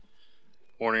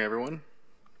Morning, everyone.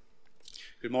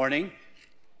 Good morning.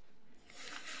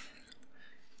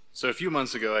 So a few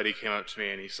months ago, Eddie came up to me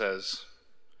and he says,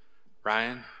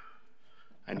 Ryan,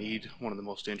 I need one of the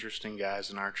most interesting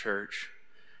guys in our church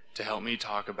to help me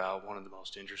talk about one of the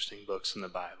most interesting books in the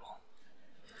Bible.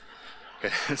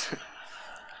 Okay, so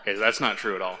that's not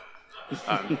true at all.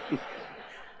 But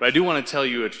I do want to tell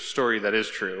you a story that is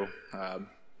true. About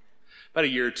a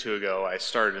year or two ago, I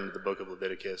started into the book of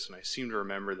Leviticus, and I seem to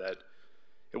remember that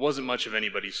it wasn't much of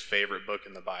anybody's favorite book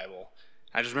in the Bible.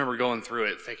 I just remember going through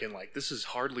it thinking, like, this is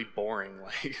hardly boring.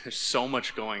 Like, there's so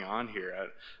much going on here.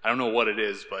 I don't know what it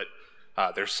is, but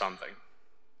there's something.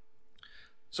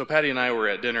 So Patty and I were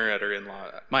at dinner at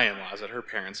my in-laws, at her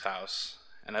parents' house,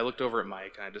 and I looked over at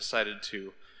Mike, and I decided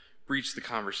to breach the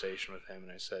conversation with him,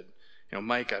 and I said,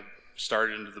 Mike, I've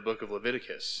started into the book of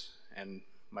Leviticus, and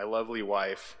my lovely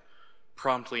wife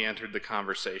promptly entered the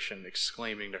conversation,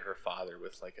 exclaiming to her father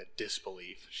with like a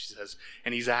disbelief. She says,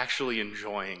 and he's actually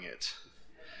enjoying it.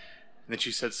 And then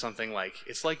she said something like,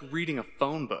 it's like reading a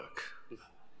phone book.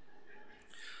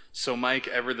 So Mike,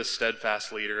 ever the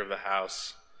steadfast leader of the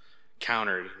house,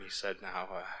 countered, and he said, now,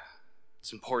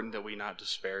 it's important that we not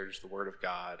disparage the word of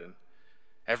God, and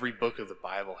every book of the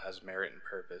Bible has merit and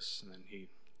purpose. And then he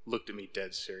looked at me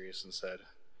dead serious and said,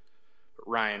 but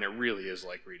Ryan, it really is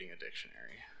like reading a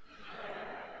dictionary.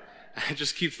 I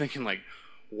just keep thinking, like,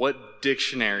 what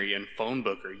dictionary and phone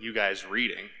book are you guys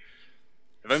reading?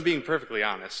 If I'm being perfectly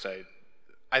honest,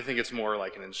 I think it's more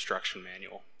like an instruction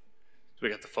manual. So we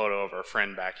got the photo of our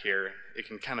friend back here. It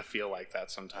can kind of feel like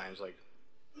that sometimes. Like,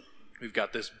 we've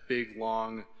got this big,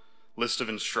 long list of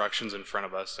instructions in front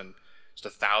of us and just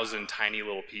 1,000 tiny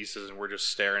little pieces, and we're just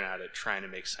staring at it, trying to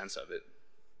make sense of it.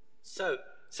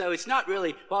 So it's not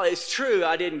really, well, it's true,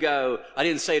 I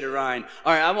didn't say to Ryan,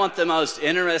 all right, I want the most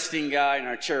interesting guy in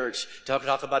our church to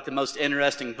talk about the most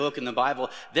interesting book in the Bible.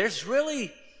 There's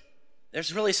really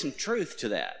some truth to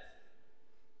that.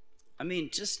 I mean,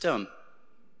 just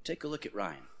take a look at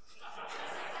Ryan.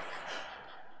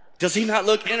 Does he not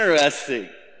look interesting?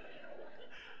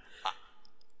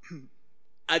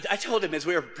 I told him as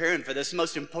we were preparing for this, the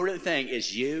most important thing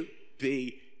is you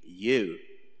be you.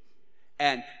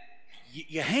 And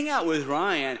you hang out with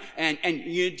Ryan, and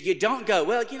you don't go,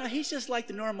 well, he's just like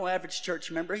the normal average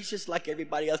church member. He's just like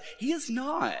everybody else. He is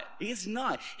not. He is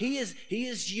not. He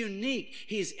is unique.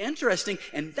 He's interesting,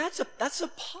 and that's a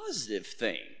positive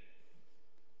thing.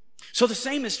 So the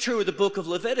same is true with the book of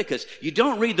Leviticus. You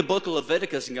don't read the book of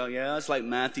Leviticus and go, yeah, it's like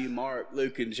Matthew, Mark,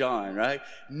 Luke, and John, right?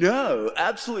 No,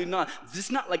 absolutely not.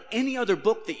 It's not like any other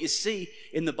book that you see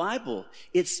in the Bible.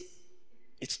 It's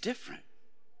different.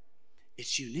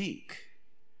 It's unique.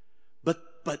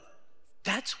 But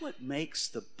that's what makes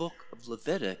the book of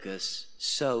Leviticus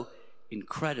so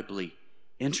incredibly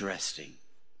interesting.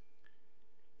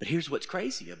 But here's what's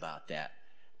crazy about that.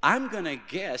 I'm going to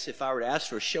guess, if I were to ask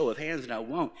for a show of hands, and I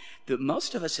won't, that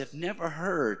most of us have never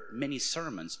heard many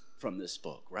sermons from this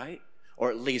book, right? Or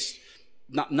at least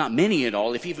not many at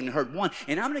all, if you even heard one.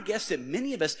 And I'm going to guess that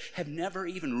many of us have never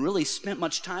even really spent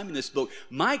much time in this book.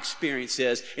 My experience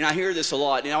is, and I hear this a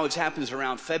lot, and it always happens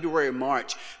around February or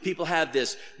March, people have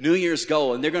this New Year's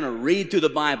goal, and they're going to read through the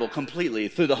Bible completely,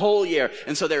 through the whole year.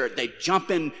 And so they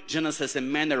jump in Genesis, and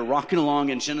man, they're rocking along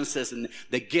in Genesis, and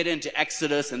they get into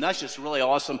Exodus, and that's just really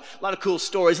awesome. A lot of cool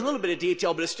stories, a little bit of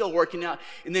detail, but it's still working out.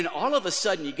 And then all of a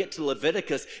sudden, you get to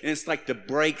Leviticus, and it's like the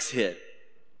brakes hit.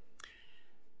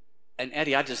 And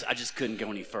Eddie, I just couldn't go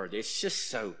any further. It's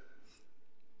just so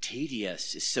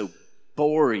tedious. It's so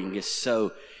boring. It's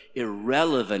so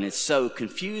irrelevant. It's so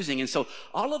confusing. And so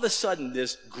all of a sudden,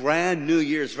 this grand New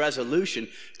Year's resolution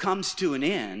comes to an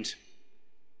end.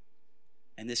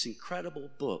 And this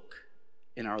incredible book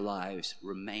in our lives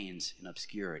remains in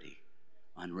obscurity,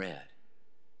 unread.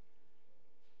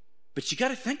 But you got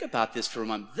to think about this for a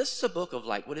moment. This is a book of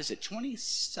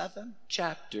 27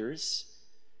 chapters.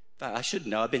 I should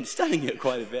know. I've been studying it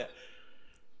quite a bit.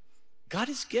 God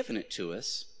has given it to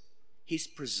us. He's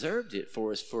preserved it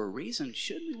for us for a reason.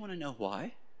 Shouldn't we want to know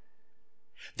why?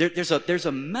 There's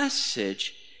a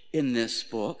message in this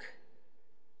book.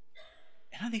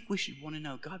 And I think we should want to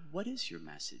know, God, what is your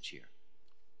message here?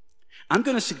 I'm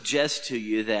going to suggest to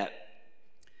you that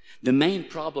the main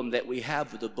problem that we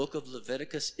have with the book of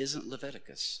Leviticus isn't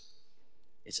Leviticus.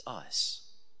 It's us.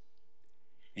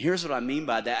 And here's what I mean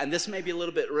by that. And this may be a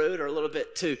little bit rude or a little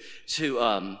bit too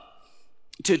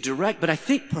direct, but I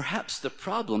think perhaps the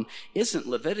problem isn't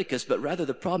Leviticus, but rather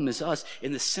the problem is us,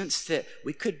 in the sense that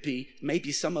we could be,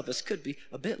 maybe some of us could be,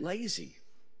 a bit lazy,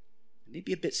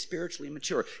 maybe a bit spiritually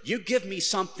immature. You give me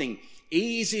something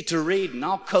easy to read, and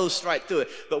I'll coast right through it.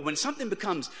 But when something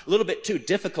becomes a little bit too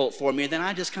difficult for me, then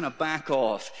I just kind of back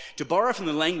off. To borrow from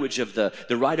the language of the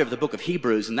writer of the book of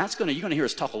Hebrews, and you're going to hear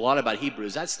us talk a lot about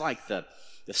Hebrews. That's like the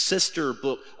sister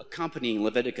book accompanying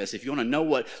Leviticus. If you want to know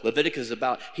what Leviticus is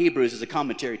about, Hebrews is a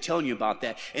commentary telling you about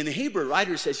that. And the Hebrew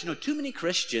writer says, too many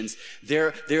Christians, they're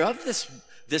of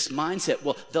this mindset,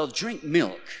 well, they'll drink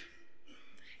milk.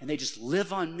 And they just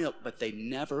live on milk, but they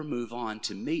never move on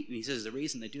to meat. And he says the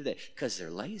reason they do that, because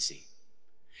they're lazy.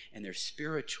 And they're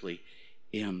spiritually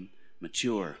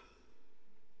immature.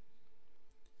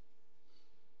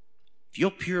 If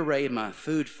you'll puree my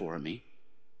food for me,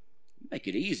 make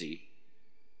it easy,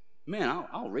 man,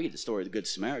 I'll read the story of the Good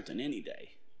Samaritan any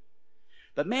day.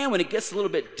 But man, when it gets a little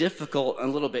bit difficult and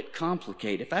a little bit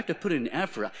complicated, if I have to put in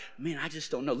effort, man, I just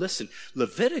don't know. Listen,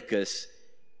 Leviticus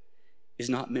is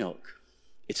not milk.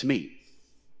 It's meat.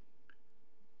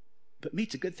 But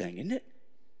meat's a good thing, isn't it?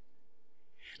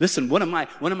 Listen, one of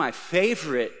my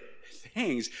favorite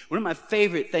things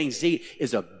to eat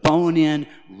is a bone-in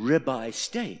ribeye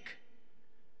steak.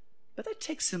 But that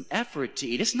takes some effort to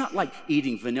eat. It's not like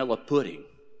eating vanilla pudding.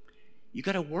 You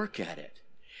got to work at it.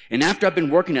 And after I've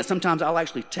been working at it, sometimes I'll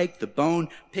actually take the bone,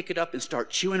 pick it up, and start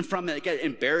chewing from it. It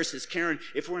embarrasses Karen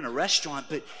if we're in a restaurant,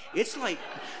 but it's like,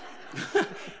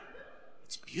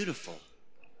 it's beautiful.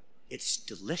 It's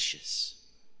delicious.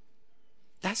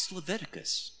 That's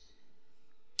Leviticus.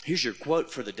 Here's your quote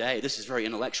for the day. This is very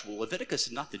intellectual. Leviticus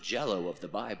is not the Jell-O of the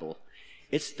Bible.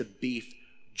 It's the beef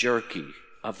jerky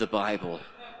of the Bible.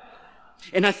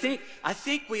 And I think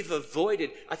we've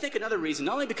avoided, another reason,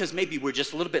 not only because maybe we're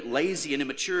just a little bit lazy and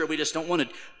immature, we just don't want to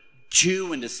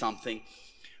chew into something,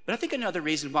 but I think another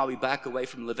reason why we back away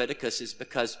from Leviticus is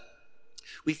because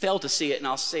we fail to see it, and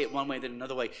I'll say it one way then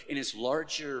another way, in its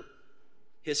larger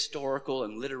historical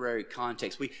and literary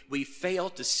context. We fail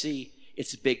to see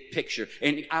its big picture.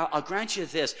 And I'll grant you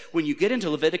this, when you get into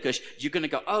Leviticus, you're going to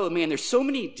go, oh man, there's so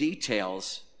many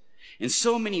details and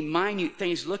so many minute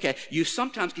things to look at. You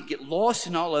sometimes can get lost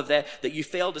in all of that you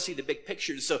fail to see the big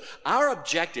picture. So our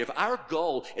objective, our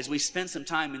goal as we spend some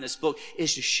time in this book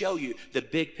is to show you the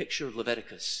big picture of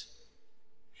Leviticus.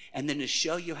 And then to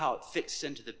show you how it fits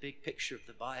into the big picture of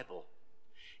the Bible.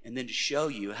 And then to show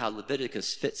you how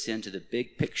Leviticus fits into the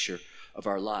big picture of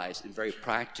our lives in very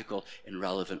practical and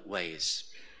relevant ways.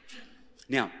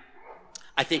 Now,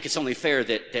 I think it's only fair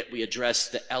that we address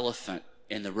the elephant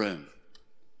in the room.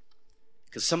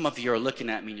 Because some of you are looking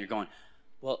at me and you're going,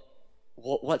 well,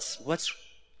 why?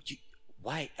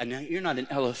 I know you're not an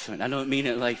elephant. I don't mean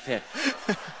it like that.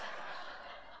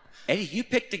 Eddie, you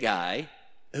picked a guy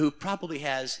who probably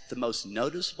has the most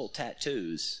noticeable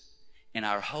tattoos in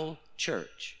our whole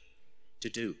church to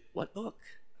do what book?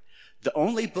 The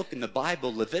only book in the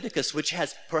Bible, Leviticus, which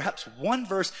has perhaps one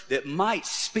verse that might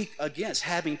speak against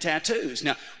having tattoos.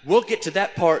 Now, we'll get to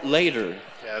that part later.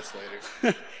 Yeah, that's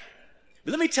later.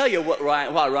 But let me tell you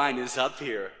why Ryan is up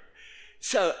here.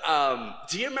 So,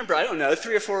 do you remember, I don't know,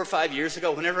 3 or 4 or 5 years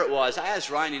ago, whenever it was, I asked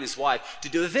Ryan and his wife to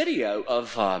do a video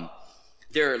of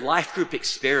their life group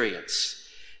experience.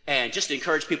 And just to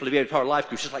encourage people to be a part of life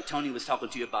groups, just like Tony was talking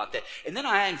to you about that. And then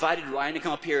I invited Ryan to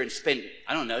come up here and spend,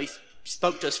 I don't know, he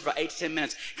spoke to us for about 8 to 10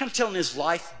 minutes, kind of telling his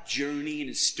life journey and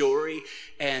his story.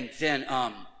 And then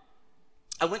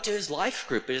I went to his life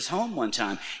group at his home one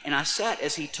time, and I sat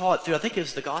as he taught through, I think it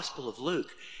was the Gospel of Luke.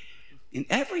 And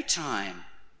every time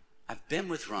I've been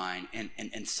with Ryan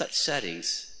in such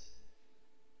settings,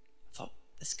 I thought,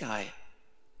 this guy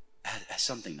has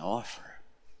something to offer.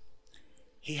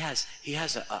 He has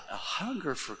a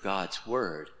hunger for God's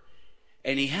Word.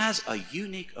 And he has a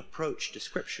unique approach to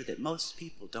Scripture that most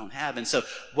people don't have. And so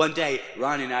one day,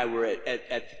 Ryan and I were at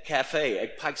the cafe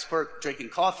at Pikes Peak drinking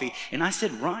coffee. And I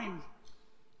said, Ryan,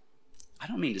 I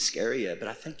don't mean to scare you, but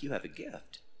I think you have a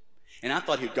gift. And I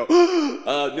thought he'd go,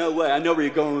 no way, I know where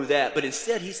you're going with that. But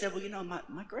instead he said, well,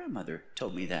 my grandmother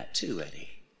told me that too, Eddie.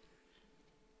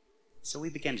 So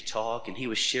we began to talk, and he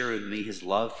was sharing with me his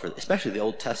love for especially the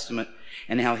Old Testament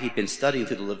and how he'd been studying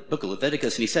through the book of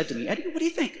Leviticus. And he said to me, Eddie, what do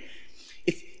you think?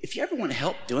 If you ever want to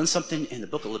help doing something in the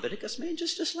book of Leviticus, man,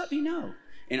 just let me know.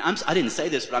 And I didn't say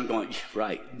this, but I'm going,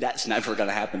 right, that's never going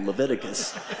to happen,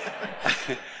 Leviticus.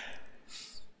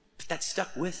 But that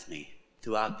stuck with me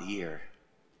throughout the year.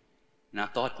 And I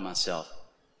thought to myself,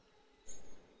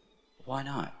 why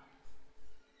not?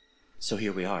 So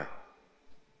here we are.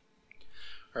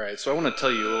 All right, so I want to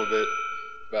tell you a little bit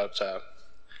about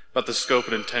the scope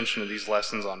and intention of these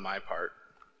lessons on my part.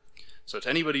 So to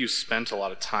anybody who spent a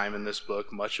lot of time in this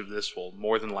book, much of this will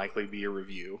more than likely be a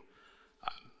review.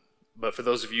 But for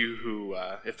those of you who,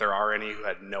 if there are any, who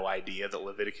had no idea that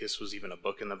Leviticus was even a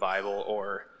book in the Bible,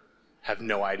 or have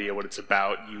no idea what it's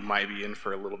about, you might be in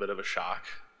for a little bit of a shock.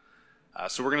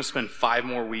 So we're going to spend 5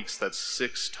 more weeks, that's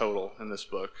 6 total in this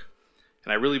book.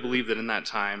 And I really believe that in that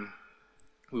time,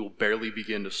 we will barely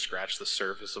begin to scratch the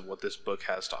surface of what this book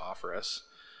has to offer us.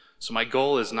 So my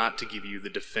goal is not to give you the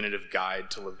definitive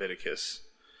guide to Leviticus.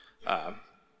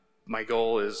 My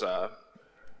goal is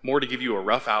more to give you a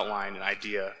rough outline, an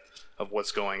idea of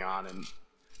what's going on. And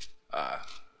I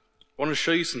want to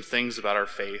show you some things about our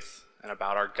faith and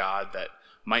about our God that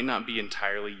might not be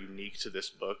entirely unique to this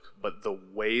book, but the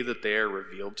way that they are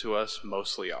revealed to us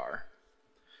mostly are.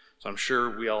 So I'm sure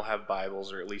we all have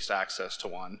Bibles, or at least access to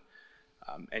one.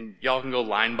 And y'all can go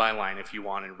line by line if you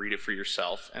want and read it for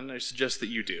yourself, and I suggest that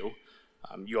you do.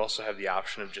 You also have the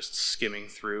option of just skimming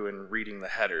through and reading the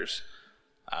headers.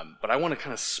 But I want to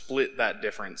kind of split that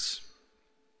difference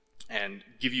and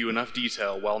give you enough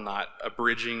detail while not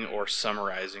abridging or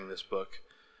summarizing this book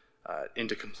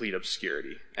into complete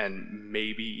obscurity. And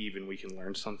maybe even we can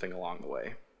learn something along the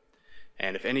way.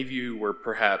 And if any of you were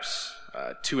perhaps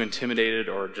too intimidated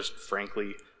or just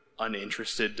frankly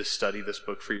uninterested to study this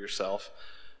book for yourself,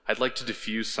 I'd like to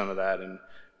diffuse some of that and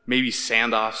maybe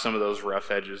sand off some of those rough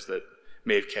edges that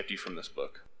may have kept you from this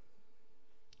book.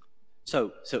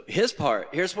 So his part,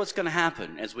 here's what's going to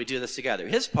happen as we do this together.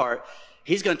 His part,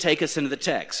 he's going to take us into the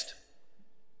text.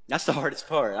 That's the hardest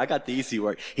part. I got the easy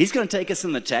work. He's going to take us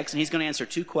in the text, and he's going to answer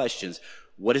 2 questions.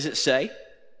 What does it say?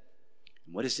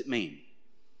 And what does it mean?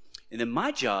 And then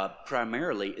my job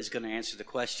primarily is going to answer the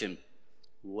question,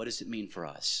 what does it mean for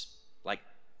us? Like,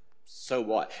 so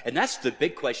what? And that's the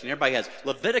big question everybody has.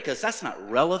 Leviticus, that's not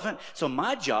relevant. So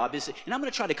my job is, and I'm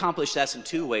going to try to accomplish that in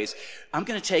 2 ways. I'm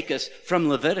going to take us from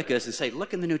Leviticus and say,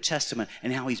 look in the New Testament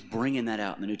and how he's bringing that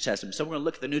out in the New Testament. So we're going to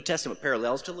look at the New Testament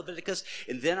parallels to Leviticus,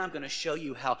 and then I'm going to show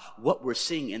you how what we're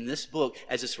seeing in this book,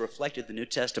 as it's reflected in the New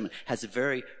Testament, has a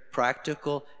very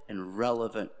practical and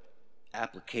relevant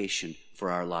application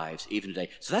for our lives even today.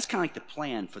 So that's kind of like the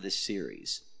plan for this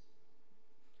series.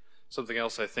 Something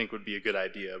else I think would be a good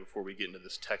idea before we get into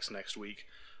this text next week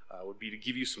would be to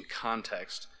give you some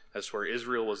context as to where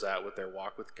Israel was at with their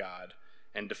walk with God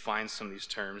and define some of these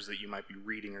terms that you might be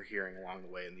reading or hearing along the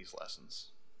way in these lessons.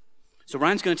 So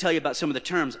Ryan's going to tell you about some of the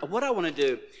terms. What I want to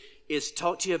do is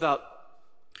talk to you about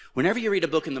whenever you read a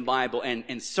book in the Bible,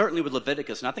 and certainly with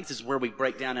Leviticus, and I think this is where we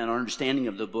break down our understanding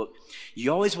of the book,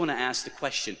 you always want to ask the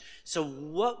question, so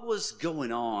what was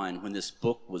going on when this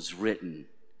book was written?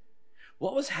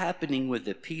 What was happening with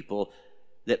the people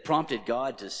that prompted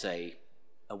God to say,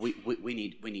 we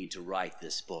need to write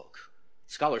this book?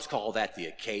 Scholars call that the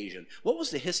occasion. What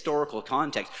was the historical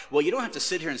context? Well, you don't have to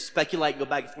sit here and speculate, go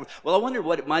back and forth. Well, I wonder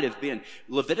what it might have been.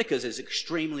 Leviticus is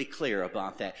extremely clear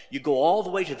about that. You go all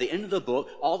the way to the end of the book,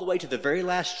 all the way to the very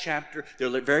last chapter,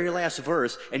 the very last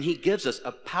verse, and he gives us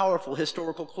a powerful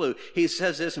historical clue. He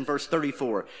says this in verse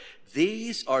 34,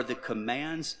 "These are the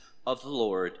commands of the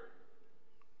Lord.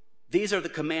 These are the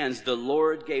commands the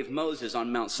Lord gave Moses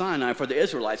on Mount Sinai for the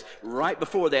Israelites." Right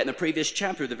before that, in the previous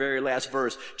chapter, the very last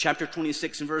verse, chapter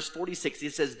 26 and verse 46,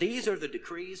 it says, "These are the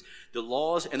decrees, the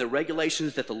laws, and the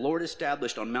regulations that the Lord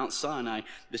established on Mount Sinai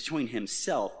between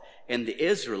himself and the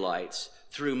Israelites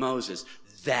through Moses."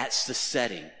 That's the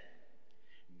setting.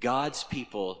 God's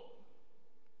people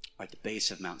are at the base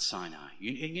of Mount Sinai.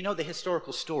 You know the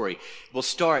historical story. We'll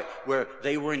start where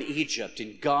they were in Egypt,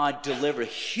 and God delivered a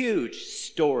huge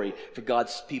story for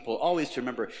God's people. Always to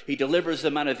remember, he delivers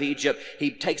them out of Egypt.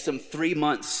 He takes them 3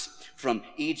 months from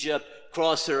Egypt,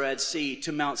 across the Red Sea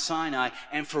to Mount Sinai,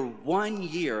 and for 1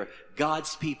 year,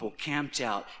 God's people camped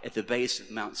out at the base of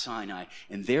Mount Sinai,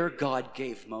 and there God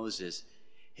gave Moses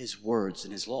his words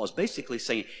and his laws, basically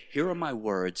saying, here are my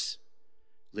words,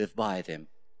 live by them.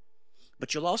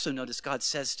 But you'll also notice God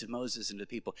says to Moses and to the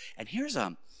people, and here's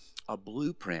a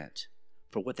blueprint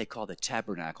for what they call the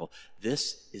tabernacle.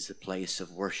 This is the place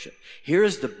of worship.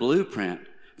 Here's the blueprint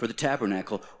for the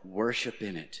tabernacle, worship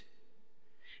in it.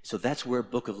 So that's where the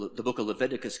book of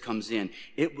Leviticus comes in.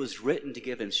 It was written to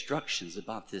give instructions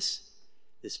about this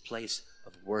place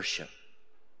of worship.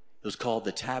 It was called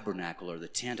the tabernacle or the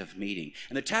tent of meeting.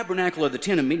 And the tabernacle or the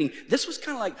tent of meeting, this was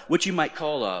kind of like what you might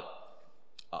call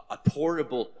a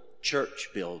portable church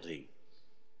building.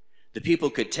 The people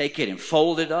could take it and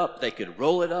fold it up. They could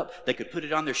roll it up. They could put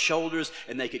it on their shoulders,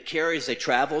 and they could carry as they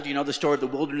traveled. You know the story of the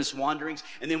wilderness wanderings.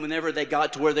 And then whenever they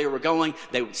got to where they were going,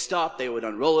 they would stop. They would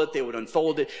unroll it. They would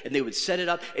unfold it, and they would set it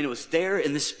up. And it was there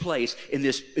in this place, in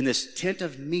this tent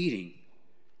of meeting,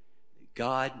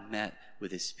 God met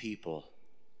with his people.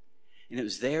 And it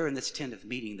was there in this tent of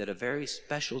meeting that a very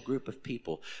special group of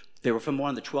people, they were from one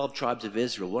of the 12 tribes of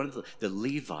Israel, one of the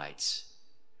Levites,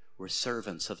 were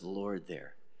servants of the Lord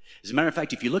there. As a matter of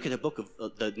fact, if you look at the book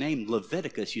of the name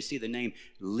Leviticus, you see the name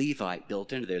Levite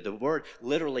built into there. The word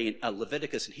literally in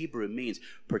Leviticus in Hebrew means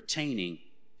pertaining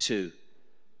to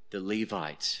the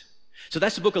Levites. So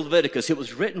that's the book of Leviticus. It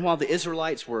was written while the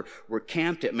Israelites were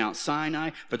camped at Mount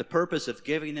Sinai for the purpose of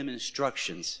giving them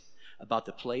instructions about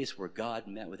the place where God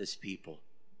met with his people.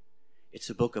 It's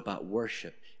a book about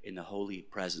worship in the holy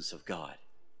presence of God.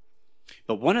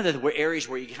 But one of the areas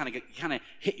where you kind of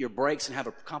hit your brakes and have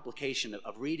a complication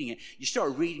of reading it, you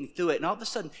start reading through it, and all of a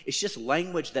sudden, it's just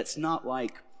language that's not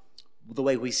like the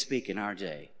way we speak in our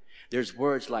day. There's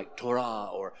words like Torah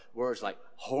or words like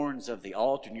horns of the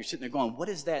altar, and you're sitting there going, what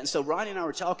is that? And so Ronnie and I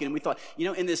were talking, and we thought,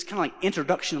 in this kind of like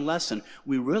introduction lesson,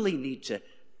 we really need to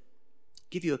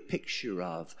give you a picture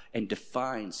of and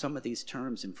define some of these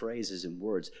terms and phrases and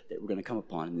words that we're going to come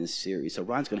upon in this series. So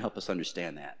Ron's going to help us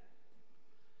understand that.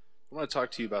 I want to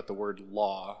talk to you about the word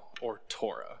law or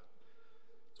Torah.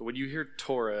 So when you hear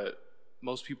Torah,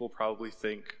 most people probably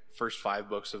think first 5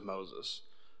 books of Moses.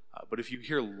 But if you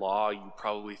hear law, you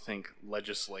probably think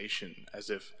legislation, as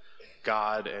if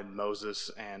God and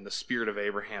Moses and the spirit of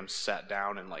Abraham sat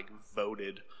down and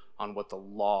voted on what the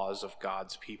laws of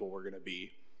God's people were going to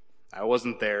be. I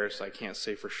wasn't there, so I can't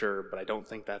say for sure, but I don't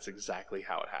think that's exactly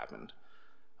how it happened.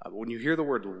 When you hear the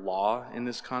word law in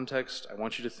this context, I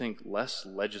want you to think less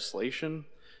legislation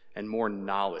and more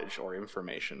knowledge or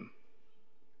information.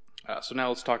 So now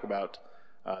let's talk about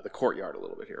the courtyard a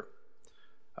little bit here.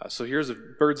 So here's a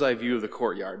bird's eye view of the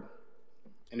courtyard.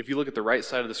 And if you look at the right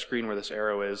side of the screen where this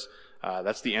arrow is,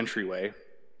 that's the entryway.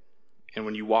 And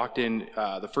when you walked in,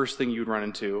 the first thing you'd run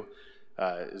into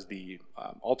is the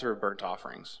altar of burnt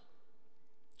offerings.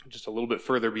 Just a little bit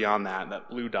further beyond that, that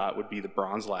blue dot would be the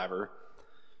bronze laver.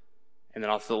 And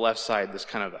then off to the left side, this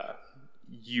kind of a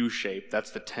U shape,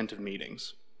 that's the tent of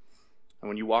meetings. And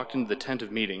when you walked into the tent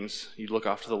of meetings, you'd look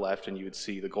off to the left and you would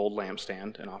see the gold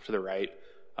lampstand, and off to the right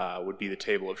would be the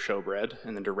table of showbread.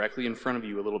 And then directly in front of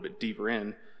you, a little bit deeper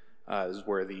in, is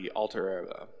where the altar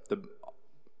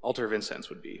of incense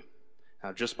would be.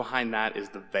 Now just behind that is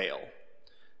the veil.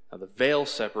 Now the veil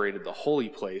separated the holy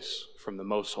place from the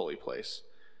most holy place.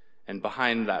 And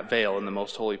behind that veil in the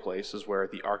most holy place is where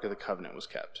the Ark of the Covenant was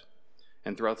kept.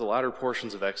 And throughout the latter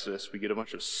portions of Exodus, we get a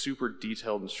bunch of super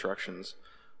detailed instructions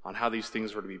on how these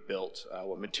things were to be built,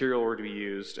 what material were to be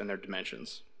used, and their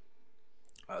dimensions.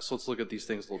 So let's look at these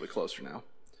things a little bit closer now.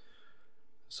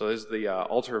 So this is the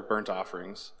altar of burnt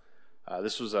offerings.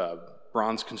 This was a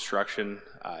bronze construction.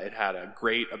 It had a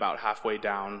grate about halfway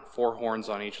down, 4 horns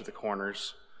on each of the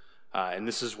corners. And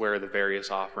this is where the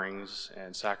various offerings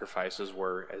and sacrifices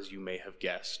were, as you may have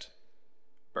guessed,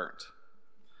 burnt.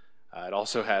 It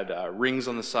also had rings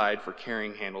on the side for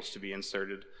carrying handles to be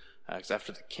inserted. Because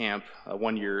after the camp, a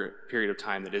 1-year period of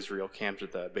time that Israel camped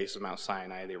at the base of Mount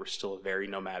Sinai, they were still a very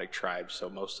nomadic tribe, so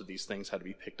most of these things had to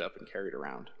be picked up and carried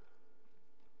around.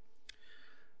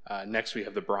 Next, we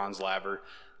have the bronze laver.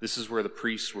 This is where the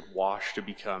priests would wash to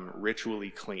become ritually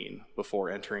clean before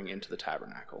entering into the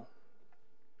tabernacle.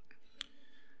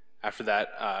 After that,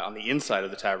 on the inside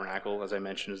of the tabernacle, as I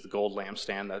mentioned, is the gold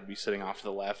lampstand that would be sitting off to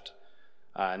the left.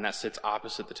 And that sits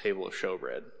opposite the table of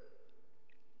showbread.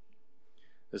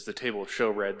 This is the table of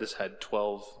showbread. This had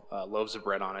 12 loaves of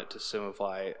bread on it to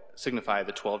signify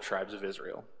the 12 tribes of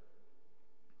Israel.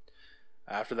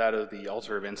 After that is the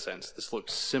altar of incense. This looked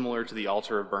similar to the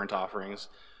altar of burnt offerings.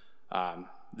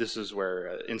 This is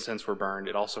where incense were burned.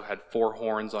 It also had 4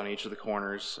 horns on each of the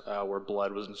corners where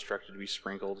blood was instructed to be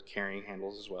sprinkled, carrying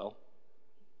handles as well.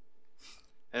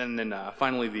 And then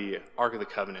finally, the Ark of the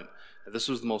Covenant. This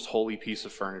was the most holy piece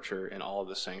of furniture in all of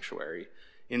the sanctuary.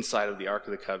 Inside of the Ark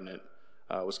of the Covenant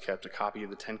was kept a copy of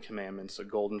the 10 Commandments, a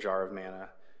golden jar of manna,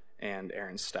 and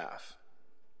Aaron's staff.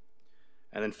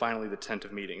 And then finally, the tent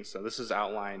of meetings. So this is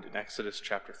outlined in Exodus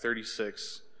chapter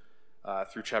 36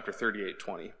 through chapter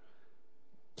 38:20.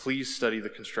 Please study the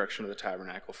construction of the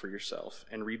tabernacle for yourself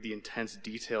and read the intense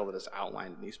detail that is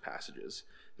outlined in these passages.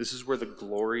 This is where the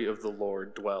glory of the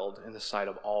Lord dwelled in the sight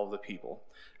of all of the people,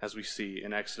 as we see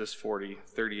in Exodus 40,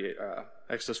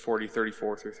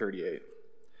 34 through 38.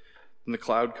 And the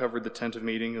cloud covered the tent of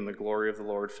meeting, and the glory of the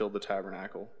Lord filled the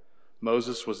tabernacle.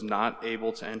 Moses was not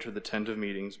able to enter the tent of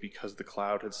meetings because the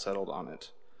cloud had settled on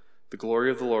it. The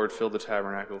glory of the Lord filled the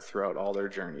tabernacle throughout all their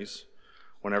journeys.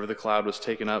 Whenever the cloud was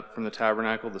taken up from the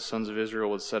tabernacle, the sons of Israel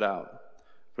would set out.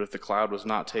 But if the cloud was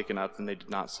not taken up, then they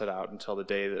did not set out until the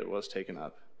day that it was taken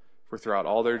up. For throughout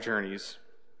all their journeys,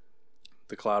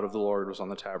 the cloud of the Lord was on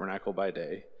the tabernacle by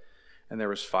day, and there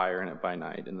was fire in it by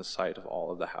night in the sight of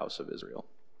all of the house of Israel.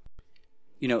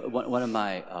 You know, one of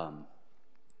my,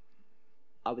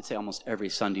 I would say almost every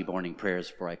Sunday morning prayers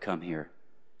before I come here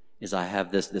is I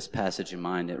have this passage in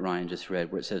mind that Ryan just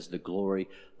read where it says, the glory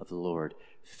of the Lord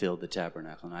filled the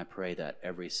tabernacle. And I pray that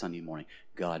every Sunday morning,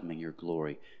 God, may your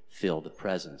glory fill the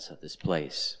presence of this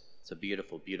place. It's a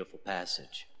beautiful, beautiful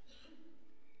passage.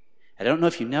 I don't know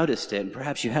if you noticed it, and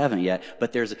perhaps you haven't yet,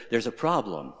 but there's a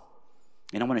problem.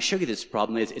 And I want to show you this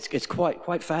problem. It's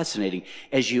quite fascinating.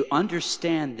 As you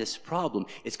understand this problem,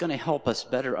 it's going to help us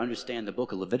better understand the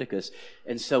book of Leviticus.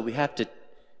 And so we have to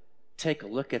take a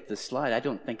look at the slide. I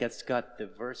don't think that's got the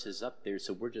verses up there,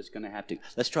 so we're just going to have to.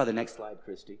 Let's try the next slide,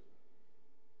 Christy.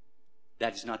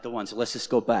 That is not the one, so let's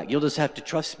just go back. You'll just have to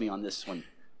trust me on this one.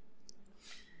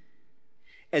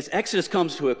 As Exodus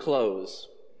comes to a close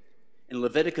and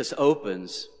Leviticus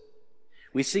opens,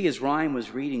 we see, as Ryan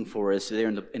was reading for us there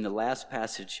in the last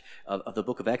passage of the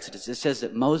book of Exodus, it says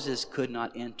that Moses could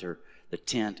not enter the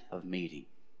tent of meeting.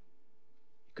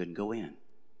 He couldn't go in.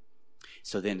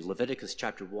 So then Leviticus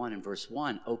chapter 1 and verse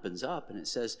 1 opens up, and it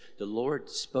says, the Lord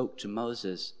spoke to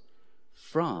Moses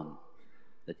from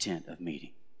the tent of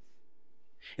meeting.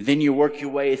 And then you work your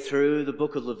way through the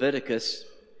book of Leviticus.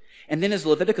 And then as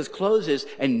Leviticus closes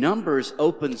and Numbers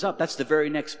opens up, that's the very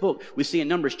next book. We see in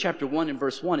Numbers chapter 1 and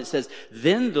verse 1, it says,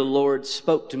 then the Lord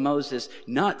spoke to Moses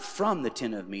not from the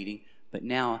tent of meeting, but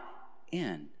now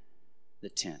in the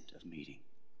tent of meeting.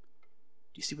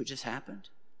 Do you see what just happened?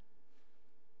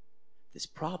 This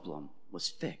problem was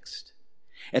fixed.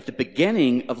 At the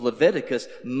beginning of Leviticus,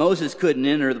 Moses couldn't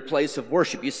enter the place of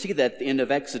worship. You see that at the end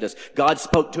of Exodus. God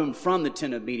spoke to him from the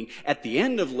tent of meeting. At the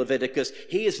end of Leviticus,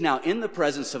 he is now in the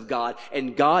presence of God,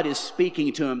 and God is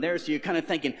speaking to him there. So you're kind of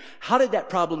thinking, how did that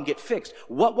problem get fixed?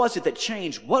 What was it that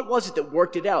changed? What was it that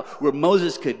worked it out where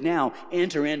Moses could now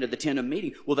enter into the tent of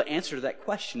meeting? Well, the answer to that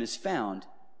question is found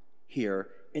here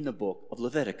in the book of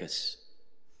Leviticus.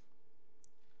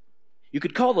 You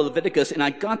could call the Leviticus, and I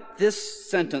got this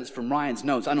sentence from Ryan's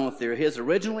notes. I don't know if they're his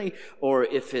originally or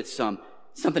if it's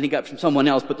something he got from someone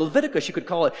else, but Leviticus, you could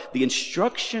call it the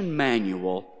instruction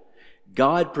manual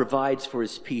God provides for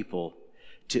his people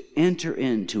to enter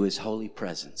into his holy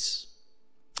presence.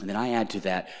 And then I add to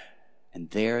that, and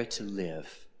there to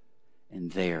live, and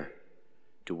there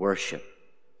to worship.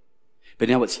 But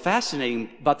now what's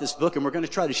fascinating about this book, and we're going to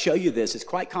try to show you this, it's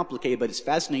quite complicated, but it's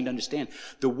fascinating to understand.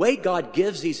 The way God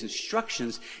gives these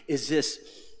instructions is this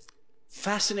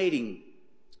fascinating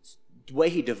way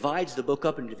he divides the book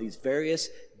up into these various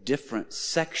different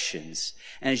sections.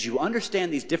 And as you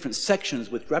understand these different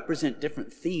sections, which represent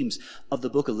different themes of the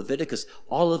book of Leviticus,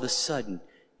 all of a sudden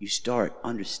you start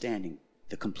understanding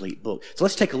the complete book. So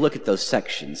let's take a look at those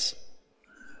sections.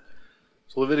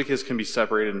 So Leviticus can be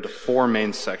separated into 4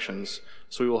 main sections,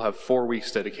 so we will have 4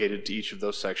 weeks dedicated to each of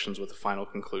those sections with a final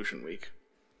conclusion week.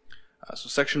 So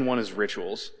section 1 is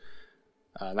rituals.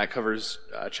 That covers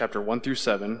chapter 1 through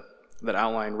 7 that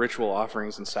outline ritual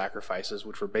offerings and sacrifices,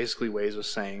 which were basically ways of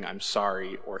saying I'm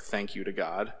sorry or thank you to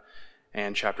God.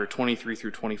 And chapter 23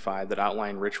 through 25 that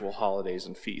outline ritual holidays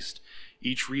and feast.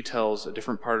 Each retells a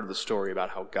different part of the story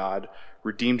about how God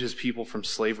redeemed his people from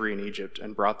slavery in Egypt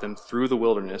and brought them through the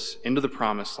wilderness into the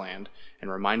promised land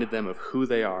and reminded them of who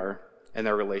they are and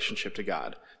their relationship to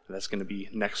God. And that's going to be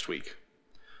next week.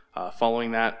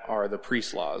 Following that are the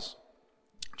priest laws.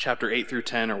 Chapter 8 through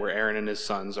 10 are where Aaron and his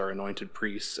sons are anointed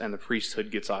priests, and the priesthood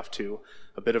gets off to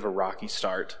a bit of a rocky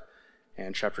start.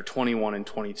 And chapter 21 and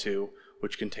 22,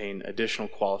 which contain additional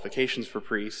qualifications for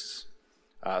priests,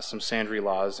 some sandry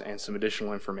laws, and some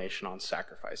additional information on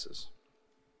sacrifices.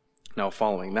 Now,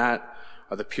 following that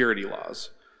are the purity laws.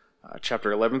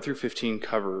 Chapter 11 through 15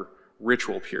 cover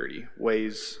ritual purity,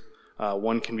 ways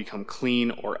one can become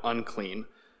clean or unclean,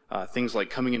 things like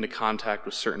coming into contact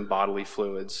with certain bodily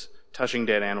fluids, touching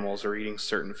dead animals, or eating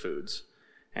certain foods.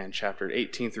 And chapter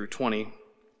 18 through 20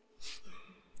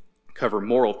 cover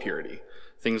moral purity,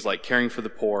 things like caring for the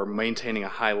poor, maintaining a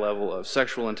high level of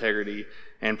sexual integrity,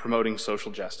 and promoting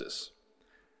social justice.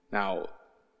 Now,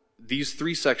 these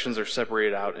 3 sections are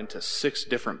separated out into 6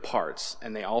 different parts,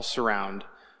 and they all surround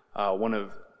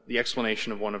the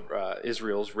explanation of one of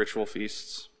Israel's ritual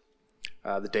feasts,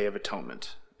 the Day of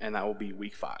Atonement, and that will be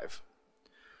week 5.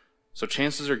 So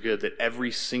chances are good that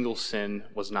every single sin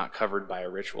was not covered by a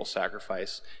ritual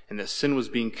sacrifice, and that sin was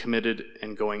being committed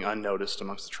and going unnoticed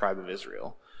amongst the tribe of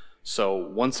Israel. So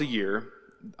once a year,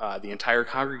 the entire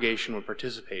congregation would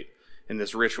participate in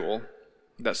this ritual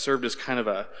that served as kind of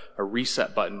a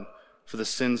reset button for the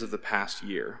sins of the past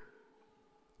year.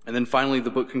 And then finally,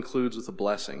 the book concludes with a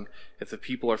blessing if the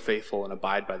people are faithful and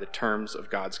abide by the terms of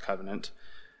God's covenant,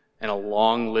 and a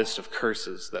long list of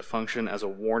curses that function as a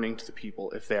warning to the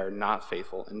people if they are not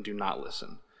faithful and do not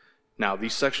listen. Now,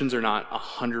 these sections are not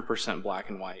 100% black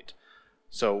and white.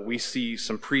 So we see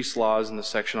some priest laws in the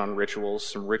section on rituals,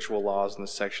 some ritual laws in the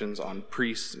sections on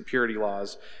priests and purity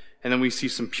laws, and then we see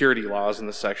some purity laws in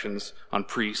the sections on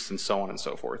priests and so on and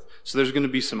so forth. So there's going to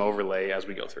be some overlay as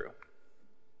we go through.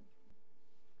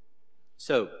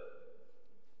 So,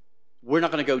 we're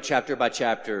not going to go chapter by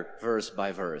chapter, verse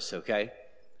by verse, okay?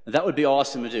 That would be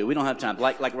awesome to do. We don't have time.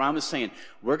 Like Ryan was saying,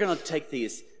 we're going to take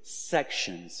these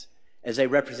sections as they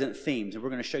represent themes, and we're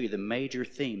going to show you the major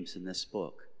themes in this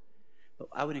book. But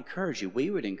I would encourage you, we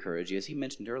would encourage you, as he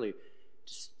mentioned earlier,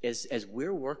 as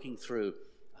we're working through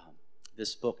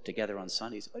this book together on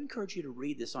Sundays, I encourage you to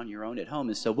read this on your own at home.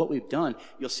 And so what we've done,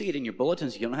 you'll see it in your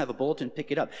bulletins. If you don't have a bulletin,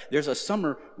 pick it up. There's a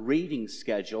summer reading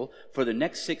schedule for the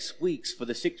next 6 weeks, for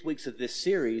the 6 weeks of this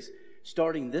series.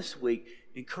 Starting this week,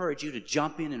 encourage you to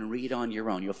jump in and read on your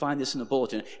own. You'll find this in the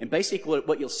bulletin. And basically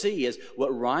what you'll see is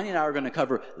what Ryan and I are going to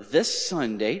cover this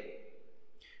Sunday.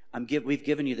 We've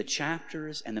given you the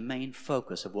chapters and the main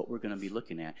focus of what we're going to be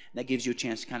looking at. And that gives you a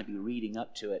chance to kind of be reading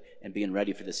up to it and being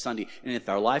ready for this Sunday. And if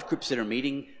our life groups that are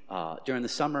meeting during the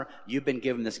summer, you've been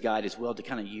given this guide as well to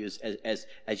kind of use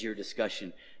as your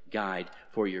discussion guide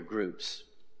for your groups.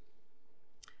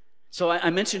 So I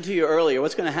mentioned to you earlier,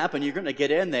 what's going to happen, you're going to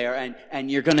get in there and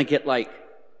you're going to get like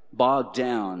bogged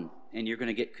down. And you're going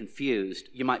to get confused.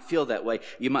 You might feel that way.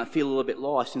 You might feel a little bit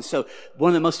lost. And so one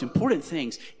of the most important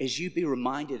things is you be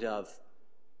reminded of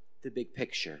the big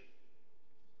picture,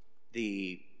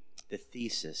 the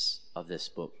thesis of this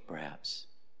book, perhaps.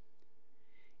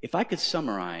 If I could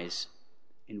summarize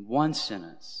in one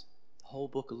sentence the whole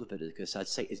book of Leviticus, I'd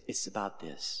say it's about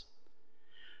this.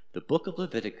 The book of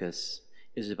Leviticus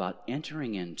is about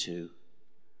entering into,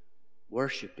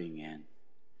 worshiping in,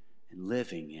 and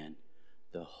living in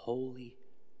the holy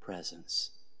presence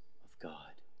of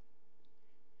God.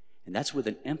 And that's with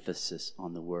an emphasis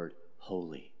on the word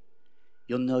holy.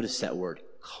 You'll notice that word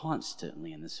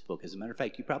constantly in this book. As a matter of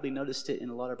fact, you probably noticed it in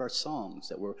a lot of our songs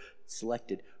that were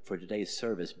selected for today's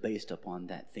service based upon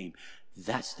that theme.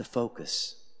 That's the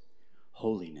focus,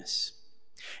 holiness.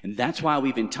 And that's why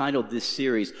we've entitled this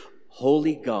series,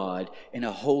 Holy God and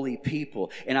a Holy People.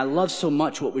 And I love so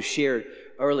much what was shared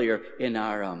earlier in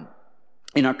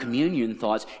our communion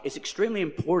thoughts. It's extremely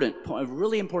important, a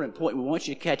really important point we want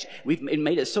you to catch. We've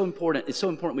made it so important. It's so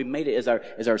important we've made it as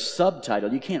our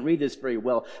subtitle. You can't read this very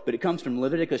well, but it comes from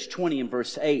Leviticus 20 and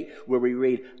verse 8, where we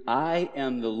read, I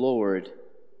am the Lord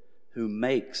who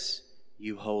makes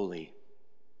you holy.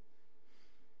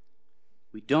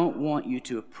 We don't want you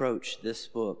to approach this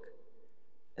book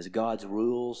as God's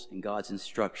rules and God's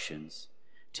instructions,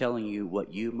 telling you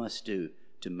what you must do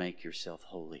to make yourself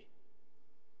holy.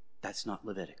 That's not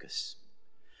Leviticus.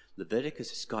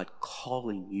 Leviticus is God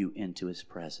calling you into His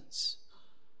presence,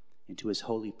 into His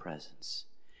holy presence.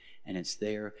 And it's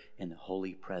there in the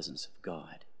holy presence of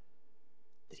God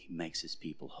that He makes His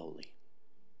people holy.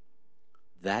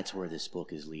 That's where this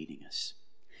book is leading us.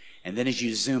 And then as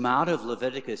you zoom out of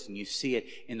Leviticus and you see it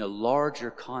in the larger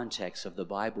context of the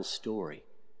Bible story,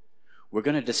 we're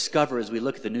going to discover as we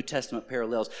look at the New Testament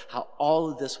parallels how all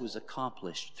of this was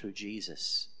accomplished through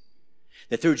Jesus.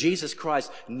 That through Jesus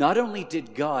Christ, not only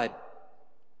did God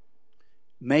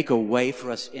make a way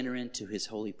for us to enter into His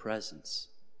holy presence,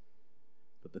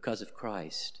 but because of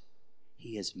Christ,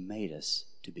 He has made us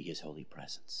to be His holy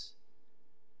presence.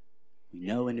 We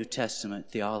know in New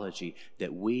Testament theology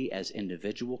that we as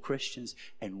individual Christians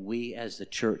and we as the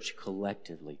church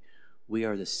collectively, we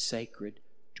are the sacred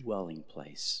dwelling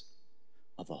place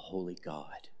of a holy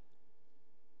God.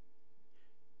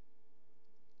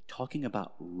 Talking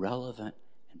about relevant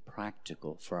and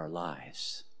practical for our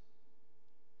lives.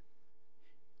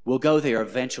 We'll go there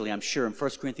eventually, I'm sure, in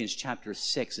 1 Corinthians chapter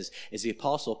 6, as the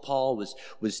Apostle Paul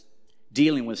was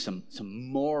dealing with some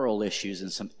moral issues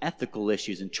and some ethical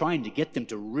issues and trying to get them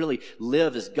to really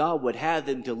live as God would have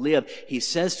them to live. He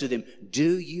says to them,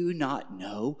 do you not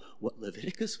know what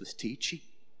Leviticus was teaching?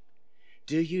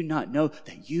 Do you not know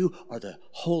that you are the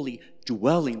holy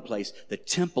dwelling place, the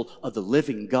temple of the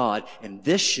living God? And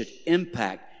this should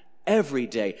impact every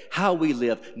day how we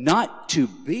live, not to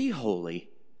be holy,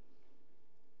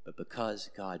 but because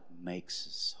God makes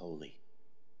us holy.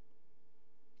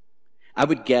 I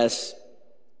would guess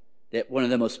that one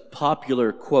of the most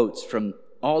popular quotes from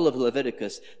all of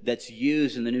Leviticus that's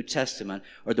used in the New Testament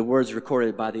are the words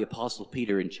recorded by the Apostle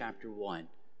Peter in chapter 1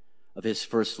 of his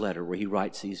first letter, where he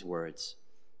writes these words,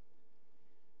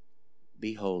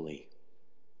 be holy,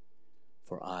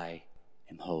 for I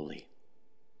am holy.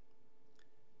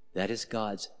 That is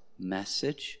God's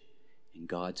message and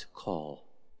God's call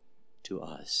to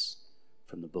us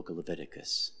from the book of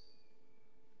Leviticus.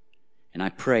 And I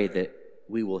pray that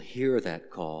we will hear that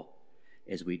call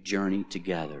as we journey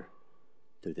together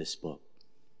through this book.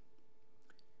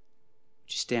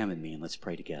 Would you stand with me and let's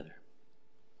pray together?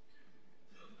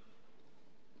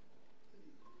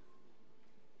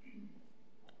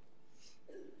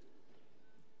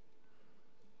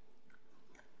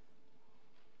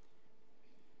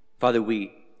 Father,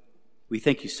 we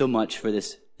thank you so much for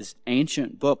this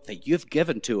ancient book that you've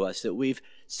given to us that we've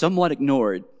somewhat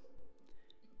ignored.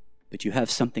 But you have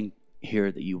something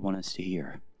here that you want us to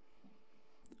hear.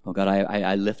 Oh God,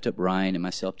 I lift up Ryan and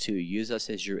myself too. Use us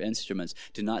as your instruments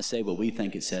to not say what we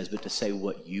think it says, but to say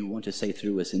what you want to say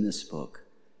through us in this book.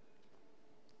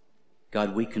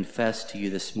 God, we confess to you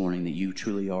this morning that you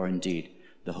truly are indeed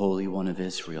the Holy One of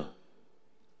Israel.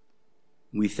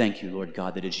 We thank you, Lord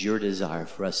God, that it's your desire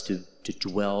for us to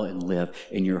dwell and live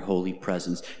in your holy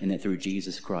presence, and that through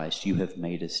Jesus Christ you have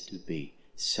made us to be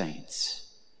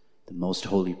saints, the most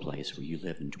holy place where you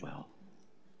live and dwell.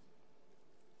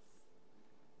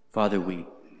 Father, we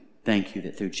thank you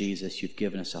that through Jesus you've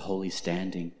given us a holy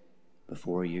standing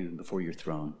before you, before your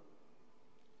throne.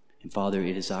 And Father,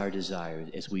 it is our desire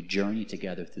as we journey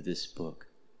together through this book,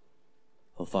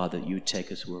 oh Father, you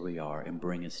take us where we are and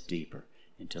bring us deeper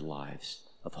into lives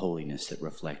of holiness that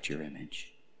reflect your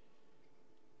image.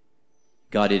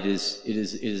 God, it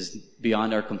is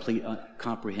beyond our complete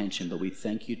comprehension, but we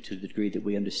thank you to the degree that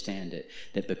we understand it,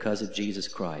 that because of Jesus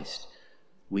Christ,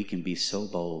 we can be so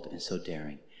bold and so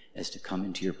daring as to come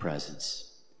into your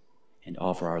presence and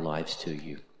offer our lives to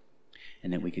you,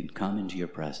 and that we can come into your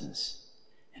presence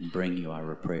and bring you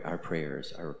our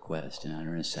prayers, our requests, and our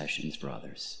intercessions for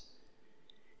others.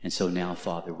 And so now,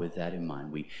 Father, with that in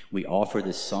mind, we offer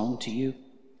this song to you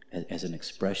as an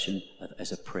expression,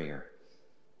 as a prayer,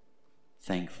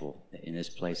 thankful that in this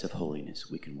place of holiness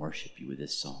we can worship you with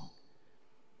this song.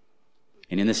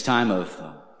 And in this time of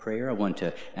prayer, I want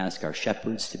to ask our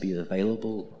shepherds to be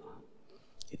available.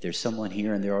 If there's someone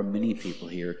here, and there are many people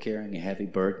here carrying a heavy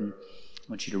burden, I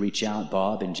want you to reach out.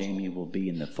 Bob and Jamie will be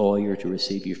in the foyer to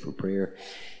receive you for prayer.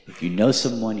 If you know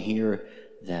someone here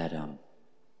that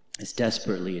is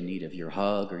desperately in need of your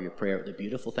hug or your prayer, the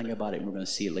beautiful thing about it, and we're going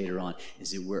to see it later on,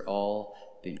 is that we're all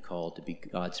been called to be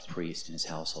God's priest in his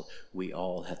household. We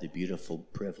all have the beautiful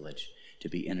privilege to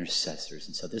be intercessors.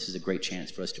 And so this is a great chance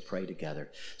for us to pray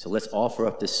together. So let's offer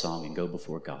up this song and go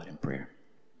before God in prayer.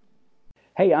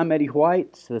 Hey, I'm Eddie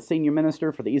White, the senior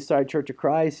minister for the Eastside Church of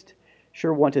Christ.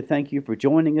 Sure want to thank you for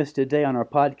joining us today on our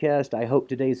podcast. I hope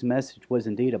today's message was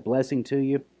indeed a blessing to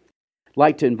you. I'd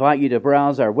like to invite you to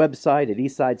browse our website at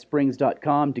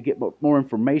eastsidesprings.com to get more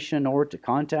information or to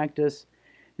contact us.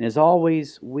 And as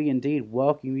always, we indeed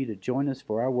welcome you to join us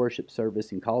for our worship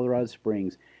service in Colorado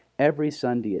Springs every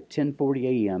Sunday at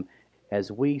 10:40 a.m.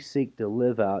 as we seek to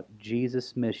live out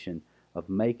Jesus' mission of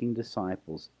making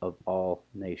disciples of all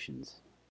nations.